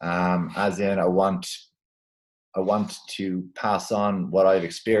 as in I want to pass on what I've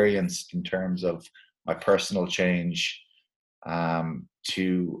experienced in terms of my personal change,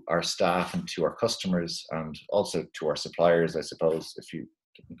 to our staff and to our customers, and also to our suppliers, I suppose, if you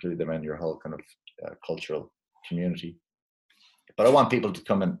include them in your whole kind of cultural community. But I want people to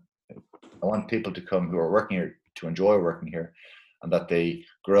come who are working here to enjoy working here, and that they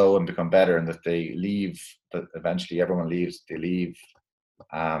grow and become better, and that they leave, that eventually everyone leaves, they leave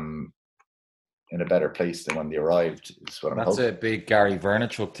in a better place than when they arrived, is what I'm hoping. That's a big Gary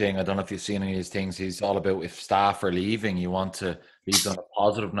Vaynerchuk thing. I don't know if you've seen any of his things. He's all about, if staff are leaving, you want to leave on a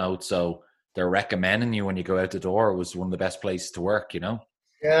positive note. So they're recommending you when you go out the door. It was one of the best places to work, you know?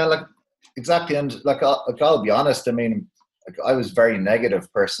 Yeah, like, exactly. And like, I'll be honest, I mean, like, I was a very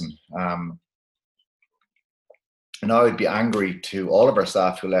negative person. And I would be angry to all of our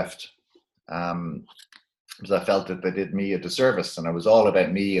staff who left, because I felt that they did me a disservice, and it was all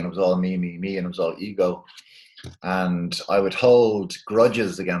about me, and it was all me, and it was all ego. And I would hold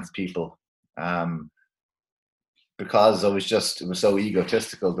grudges against people, because it was so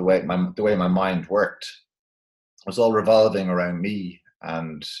egotistical, the way my mind worked. It was all revolving around me,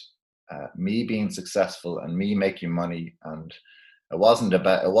 and me being successful, and me making money. And it wasn't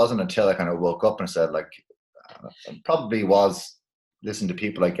until I kind of woke up and said, like, probably was listening to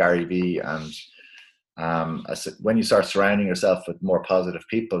people like Gary Vee, and when you start surrounding yourself with more positive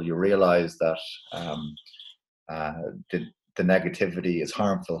people, you realize that the negativity is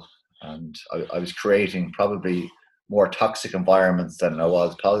harmful. And I was creating probably more toxic environments than I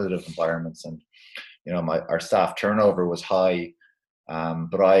was positive environments. And you know, our staff turnover was high,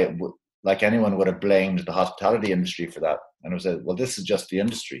 but like anyone, would have blamed the hospitality industry for that, and I said, well, this is just the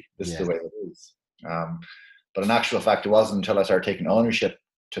industry. This is the way it is. But in actual fact, it wasn't until I started taking ownership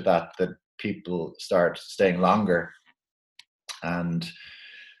to that people start staying longer. And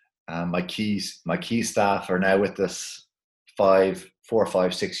my key staff are now with us 4 or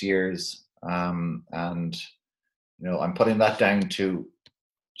 5, 6 years. And you know, I'm putting that down to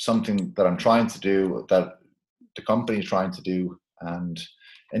something that I'm trying to do, that the company is trying to do. And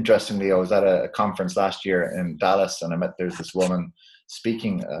interestingly, I was at a conference last year in Dallas, and there's this woman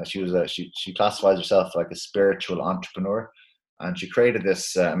speaking. She classifies herself like a spiritual entrepreneur, and she created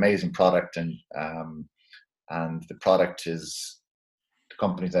this amazing product, and the product is, the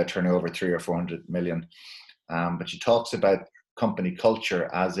company's now turning over 300 or 400 million. But she talks about company culture,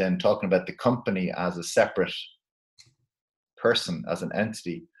 as in talking about the company as a separate person, as an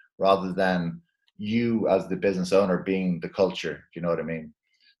entity, rather than you as the business owner being the culture, if you know what I mean.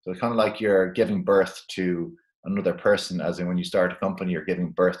 So it's kind of like you're giving birth to another person, as in when you start a company, you're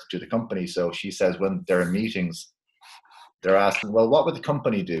giving birth to the company. So she says when they're in meetings, they're asking, well, what would the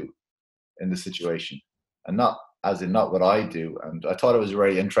company do in this situation? And not as in not what I do. And I thought it was a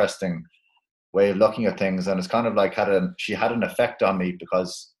very interesting way of looking at things. And it's kind of like she had an effect on me,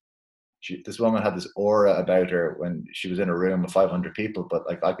 because this woman had this aura about her when she was in a room of 500 people, but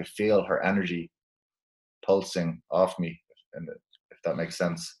like I could feel her energy pulsing off me, if that makes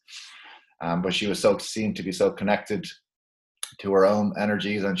sense. But she was seemed to be so connected to her own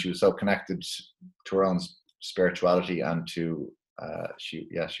energies, and she was so connected to her own spirituality, and to she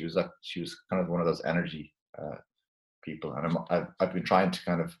was kind of one of those energy people, and I've been trying to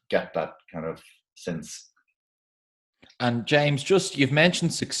kind of get that kind of since. And James, just you've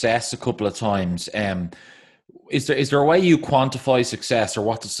mentioned success a couple of times. Is there a way you quantify success, or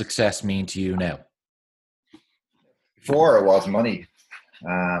what does success mean to you now? Before it was money.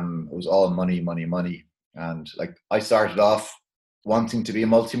 It was all money, money, money. And like I started off wanting to be a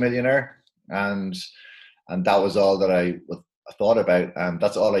multimillionaire, and that was all that I thought about, and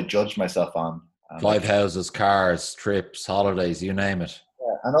that's all I judged myself on. 5 houses, cars, trips, holidays, you name it.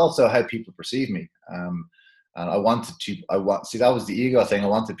 Yeah, and also how people perceive me. And I see, that was the ego thing. I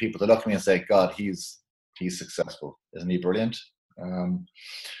wanted people to look at me and say, God, he's successful. Isn't he brilliant? And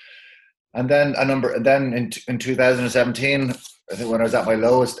then in 2017, I think when I was at my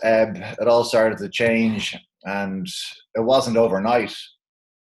lowest ebb, it all started to change, and it wasn't overnight.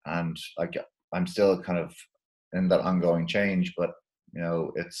 And like I'm still kind of in that ongoing change, but you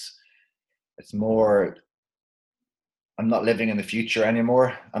know, it's more, I'm not living in the future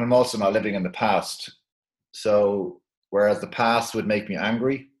anymore, and I'm also not living in the past. So whereas the past would make me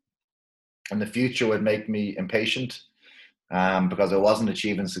angry, and the future would make me impatient, because I wasn't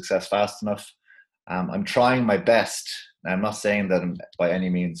achieving success fast enough. I'm trying my best. I'm not saying that I'm by any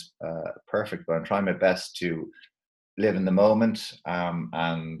means perfect, but I'm trying my best to live in the moment,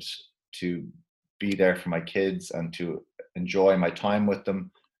 and to be there for my kids, and to enjoy my time with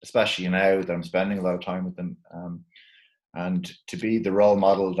them, especially now that I'm spending a lot of time with them, and to be the role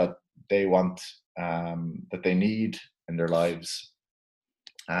model that they want, that they need in their lives.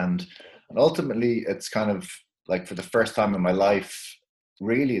 And ultimately, it's kind of like, for the first time in my life,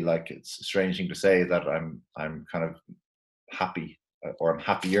 really, like, it's a strange thing to say, that I'm kind of happy, or I'm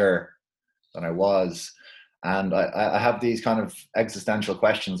happier than I was. And I have these kind of existential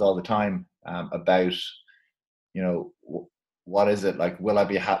questions all the time, about, you know, what is it like? Will I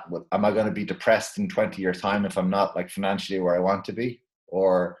be happy? Am I going to be depressed in 20 years' time if I'm not like financially where I want to be?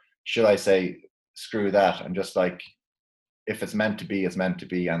 Or should I say, screw that, and just like, if it's meant to be, it's meant to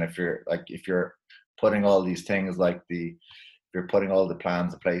be. And if you're putting all these things, like if you're putting all the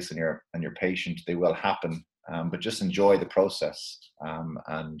plans in place, and you're patient, they will happen. But just enjoy the process.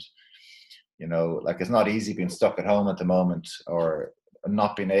 And you know, like, it's not easy being stuck at home at the moment, or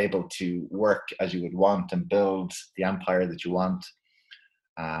not being able to work as you would want and build the empire that you want.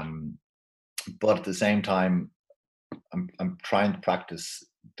 But at the same time, I'm trying to practice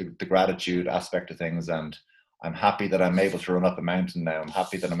the gratitude aspect of things, and I'm happy that I'm able to run up a mountain now. I'm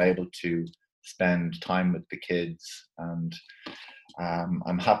happy that I'm able to spend time with the kids, and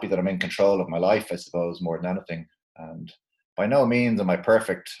I'm happy that I'm in control of my life, I suppose, more than anything. And by no means am I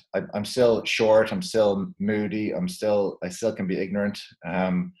perfect. I'm still short. I'm still moody. I still can be ignorant.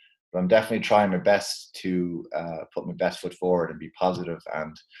 But I'm definitely trying my best to put my best foot forward and be positive.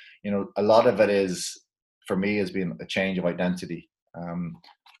 And you know, a lot of it is, for me, has been a change of identity.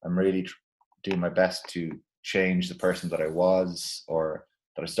 I'm really doing my best to change the person that I was, or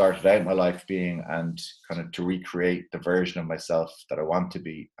that I started out my life being, and kind of to recreate the version of myself that I want to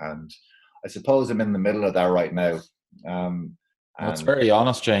be. And I suppose I'm in the middle of that right now. Well, it's very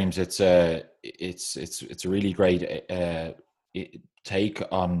honest, James. It's a really great take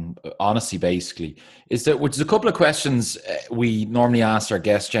on honesty, basically. Which is a couple of questions we normally ask our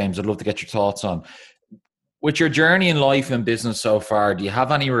guests, James. I'd love to get your thoughts on. With your journey in life and business so far, do you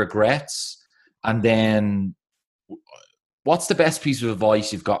have any regrets? And then, what's the best piece of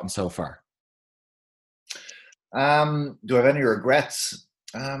advice you've gotten so far? Do I have any regrets?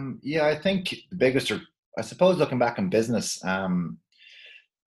 Yeah, I think the biggest, I suppose, looking back in business,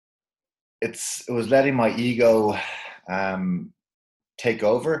 it was letting my ego take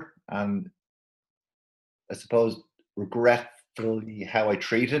over, and I suppose regretfully how I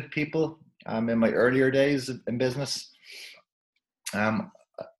treated people in my earlier days in business.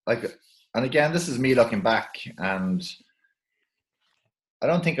 Like, and again, this is me looking back, and I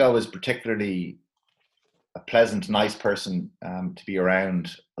don't think I was particularly a pleasant, nice person to be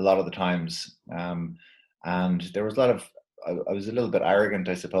around a lot of the times. And there was a lot of, I was a little bit arrogant,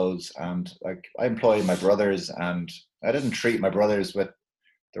 I suppose. And like, I employed my brothers, and I didn't treat my brothers with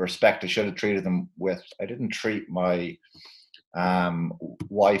the respect I should have treated them with. I didn't treat my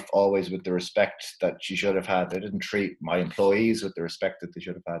wife always with the respect that she should have had. I didn't treat my employees with the respect that they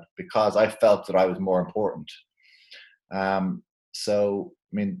should have had, because I felt that I was more important. So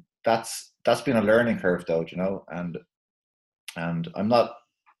I mean, that's been a learning curve, though, you know. And I'm not.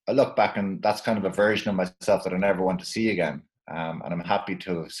 I look back, and that's kind of a version of myself that I never want to see again. And I'm happy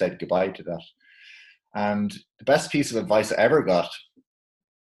to have said goodbye to that. And the best piece of advice I ever got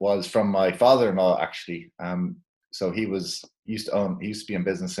was from my father-in-law, actually. So he used to be in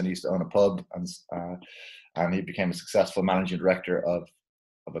business, and he used to own a pub, and he became a successful managing director of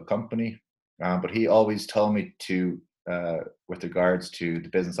a company. But he always told me to, with regards to the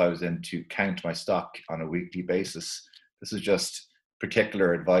business I was in, to count my stock on a weekly basis. This is just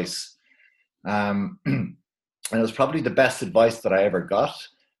particular advice. And it was probably the best advice that I ever got.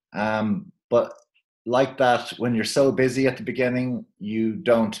 But like that, when you're so busy at the beginning, you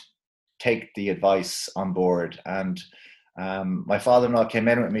don't take the advice on board. And my father-in-law came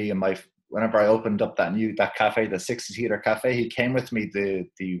in with me, and whenever I opened up that cafe, the 60-seater cafe, he came with me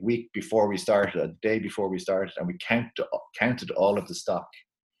the week before we started, a day before we started, and we counted all of the stock.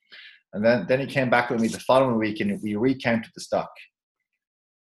 And then he came back with me the following week, and we recounted the stock,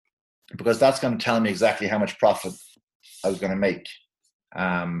 because that's going to tell me exactly how much profit I was going to make.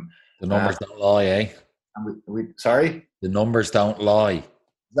 The numbers don't lie, eh? Sorry? The numbers don't lie.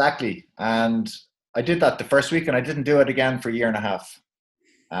 Exactly. And I did that the first week, and I didn't do it again for a year and a half,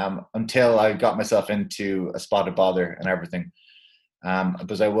 until I got myself into a spot of bother and everything.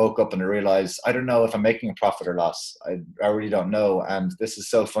 Because I woke up and I realized, I don't know if I'm making a profit or loss. I really don't know. And this is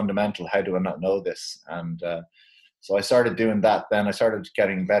so fundamental. How do I not know this? And so I started doing that. Then I started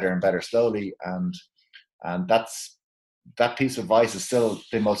getting better and better slowly. And that piece of advice is still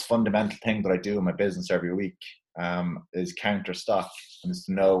the most fundamental thing that I do in my business every week, is counter stock, and it's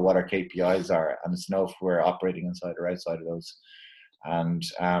to know what our KPIs are, and it's to know if we're operating inside or outside of those. And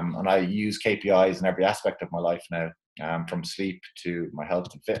I use KPIs in every aspect of my life now, from sleep to my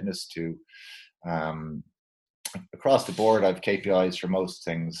health and fitness to across the board. I have KPIs for most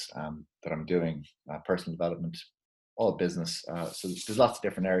things that I'm doing, personal development, all business. So there's lots of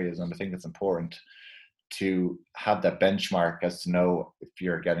different areas, and I think it's important to have that benchmark as to know if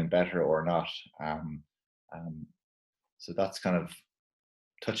you're getting better or not. So that's kind of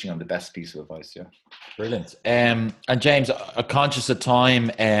touching on the best piece of advice. Yeah. Brilliant. And James, conscious of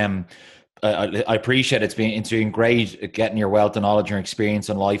time, I appreciate it's been great getting your wealth of knowledge and experience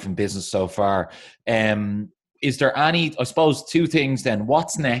in life and business so far. Is there any, I suppose, two things then?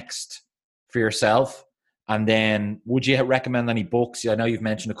 What's next for yourself? And then would you recommend any books? I know you've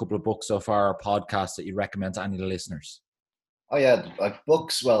mentioned a couple of books so far, or podcasts that you recommend to any of the listeners. Oh yeah, like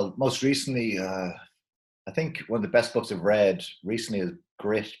books. Well, most recently, I think one of the best books I've read recently is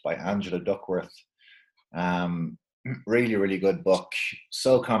Grit by Angela Duckworth. Really, really good book.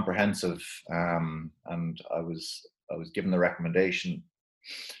 So comprehensive. And I was given the recommendation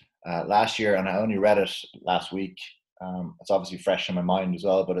last year, and I only read it last week. It's obviously fresh in my mind as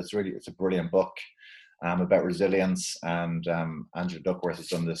well, but it's a brilliant book. About resilience, and Angela Duckworth has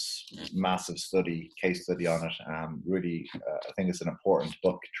done this massive case study on it. Really, I think it's an important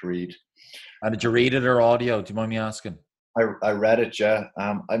book to read. And did you read it or audio? Do you mind me asking? I read it, yeah.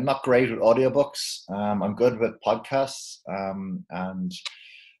 I'm not great with audiobooks. I'm good with podcasts.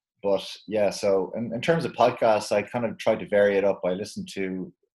 But yeah, so in terms of podcasts, I kind of tried to vary it up. I listened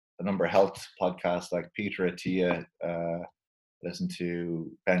to a number of health podcasts like Peter Attia, listen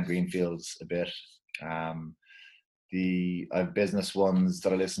to Ben Greenfield's a bit. I have business ones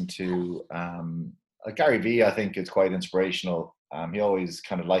that I listen to. Like Gary Vee, I think is quite inspirational. He always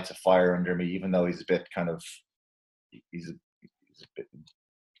kind of lights a fire under me, even though he's a bit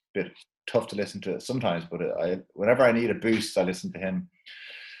bit tough to listen to sometimes. But whenever I need a boost, I listen to him.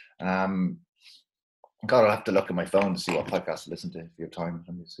 God, I'll have to look at my phone to see what podcast to listen to if you have time.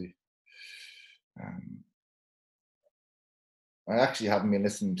 Let me see. I actually haven't been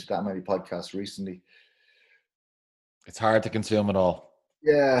listening to that many podcasts recently. It's hard to consume it all.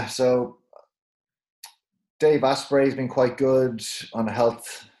 Yeah, so Dave Asprey's been quite good on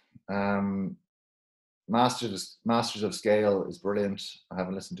health Masters of Scale is brilliant. I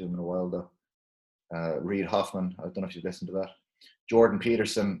haven't listened to him in a while though. Reid Hoffman, I don't know if you've listened to that. Jordan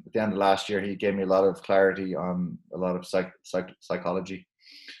Peterson, at the end of last year, he gave me a lot of clarity on a lot of psychology.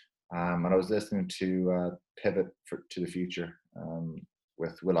 And I was listening to Pivot to the Future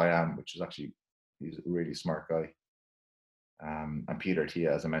with will.i.am, which is actually, he's a really smart guy. And Peter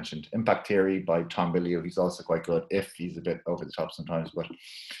Attia, as I mentioned. Impact Theory by Tom Bilyeu, he's also quite good, if he's a bit over the top sometimes, but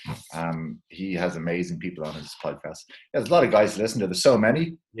he has amazing people on his podcast. There's a lot of guys to listen to. There's so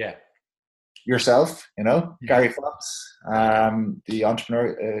many. Yeah. Yourself, Gary Fox, the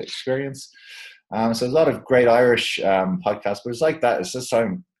Entrepreneur Experience. So there's a lot of great Irish podcasts, but it's like that. It's just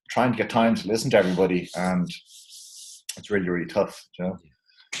trying to get time to listen to everybody, and it's really, really tough.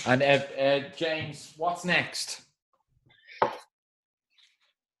 And James, what's next? To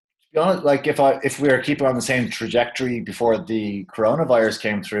be honest, like if we were keeping on the same trajectory before the coronavirus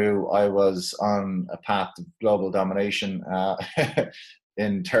came through, I was on a path to global domination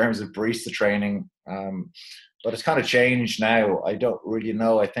in terms of barista training. But it's kind of changed now. I don't really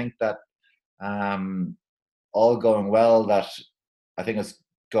know. I think that all going well, that I think it's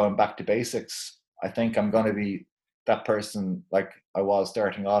going back to basics. I think I'm going to be that person like I was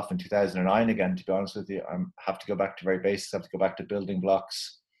starting off in 2009 again, to be honest with you. I have to go back to very basics. I have to go back to building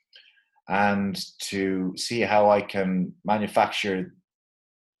blocks and to see how I can manufacture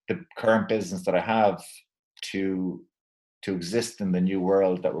the current business that I have to exist in the new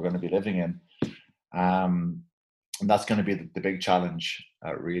world that we're going to be living in. And that's going to be the big challenge,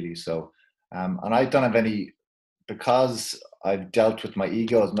 really. So, and I don't have any, because I've dealt with my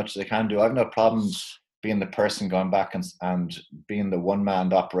ego as much as I can do, I have no problems being the person going back and being the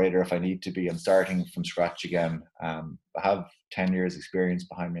one-man operator if I need to be, and starting from scratch again. I have 10 years experience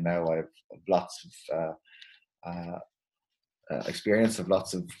behind me now. I have lots of experience, of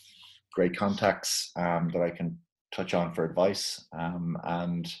lots of great contacts that I can touch on for advice.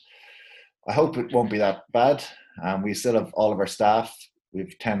 And I hope it won't be that bad. We still have all of our staff. We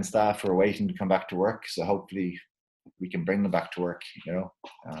have 10 staff who are waiting to come back to work. So hopefully we can bring them back to work,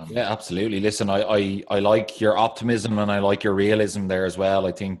 Yeah, absolutely. Listen, I like your optimism and I like your realism there as well.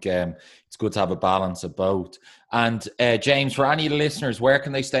 I think it's good to have a balance of both. And James, for any of the listeners, where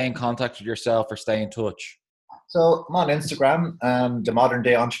can they stay in contact with yourself or stay in touch? So I'm on Instagram, The Modern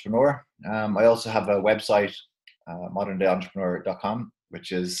Day Entrepreneur. I also have a website, moderndayentrepreneur.com,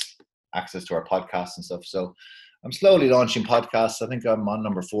 which is access to our podcasts and stuff. So I'm slowly launching podcasts. I think I'm on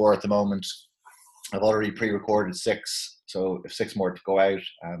number 4 at the moment. I've already pre-recorded 6, so if 6 more to go out.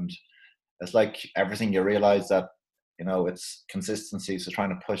 And it's like everything, you realize that, it's consistency. So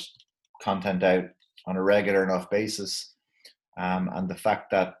trying to push content out on a regular enough basis. And the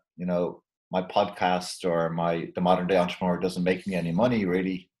fact that, my podcast or The Modern Day Entrepreneur doesn't make me any money,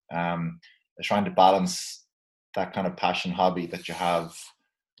 really. Is trying to balance that kind of passion hobby that you have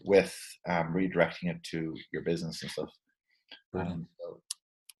with redirecting it to your business and stuff. So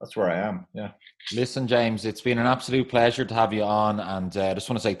that's where I am. Yeah. Listen, James, it's been an absolute pleasure to have you on, and I just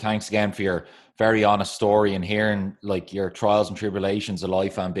want to say thanks again for your very honest story and hearing like your trials and tribulations of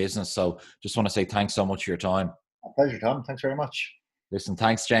life and business. So just want to say thanks so much for your time. My pleasure, Tom. Thanks very much. Listen,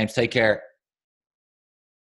 thanks, James. Take care.